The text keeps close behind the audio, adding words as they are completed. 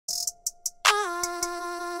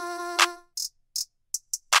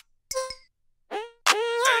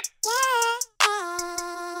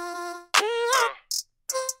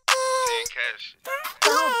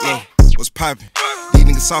Yeah, what's poppin'? These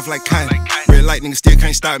niggas soft like cotton. Red light niggas still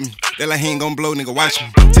can't stop me. They like he ain't gon' blow, nigga, watch me.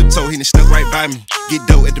 Tiptoe, he done snuck right by me. Get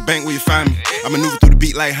dope at the bank where you find me. I maneuver through the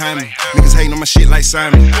beat like Hyman. Niggas hating on my shit like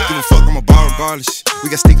Simon. Give a fuck, I'm a ball regardless. We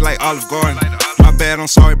got stick like Olive Garden. My bad, I'm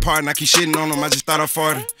sorry, pardon. I keep shitting on them, I just thought I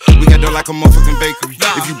farted. We got dough like a motherfucking bakery.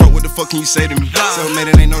 If you broke, what the fuck can you say to me? Self-made,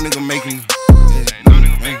 it ain't no nigga making me.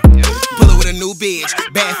 Pull up with a new bitch,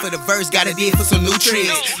 bad for the verse, got a deal for some new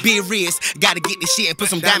tricks. Big wrist, gotta get this shit and put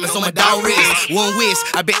some diamonds on my dog wrist. One wish,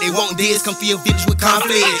 I bet they want this. Come feel village with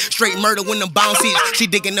conflict. Straight murder when the bounce hits. She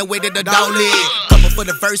digging the way that the dog live. Couple for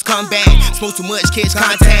the verse, come back. Smoke too much, catch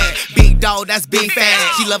contact. Big dog, that's big fat.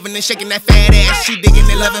 She loving and shaking that fat ass. She digging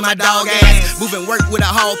and loving my dog ass. Moving work with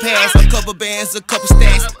a hall pass. Couple bands, a couple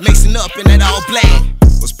stacks. Mixing up in that all black.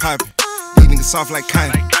 What's poppin'? These niggas soft like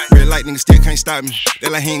cotton. Red light niggas still can't stop me. They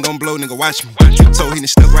like he ain't gon' blow, nigga, watch me. Tiptoe, he done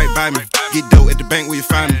snuck right by me. Get dope at the bank where you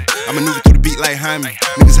find me. I maneuver through the beat like Hyman.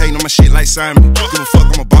 Niggas hating on my shit like Simon. Give a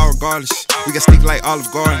fuck, I'm a ball regardless. We got stick like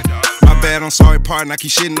Olive Garden. My bad, I'm sorry, pardon. I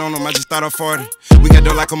keep shitting on them, I just thought I farted. We got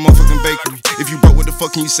dough like a motherfucking bakery. If you broke, what the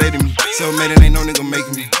fuck can you say to me? Self-made, it ain't no nigga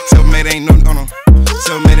making me. Self-made, ain't no, oh no.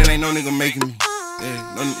 Self-made, it ain't no nigga making me. Yeah,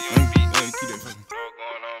 no, keep that fucking.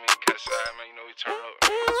 Going on, catch side, man, you know we turn up.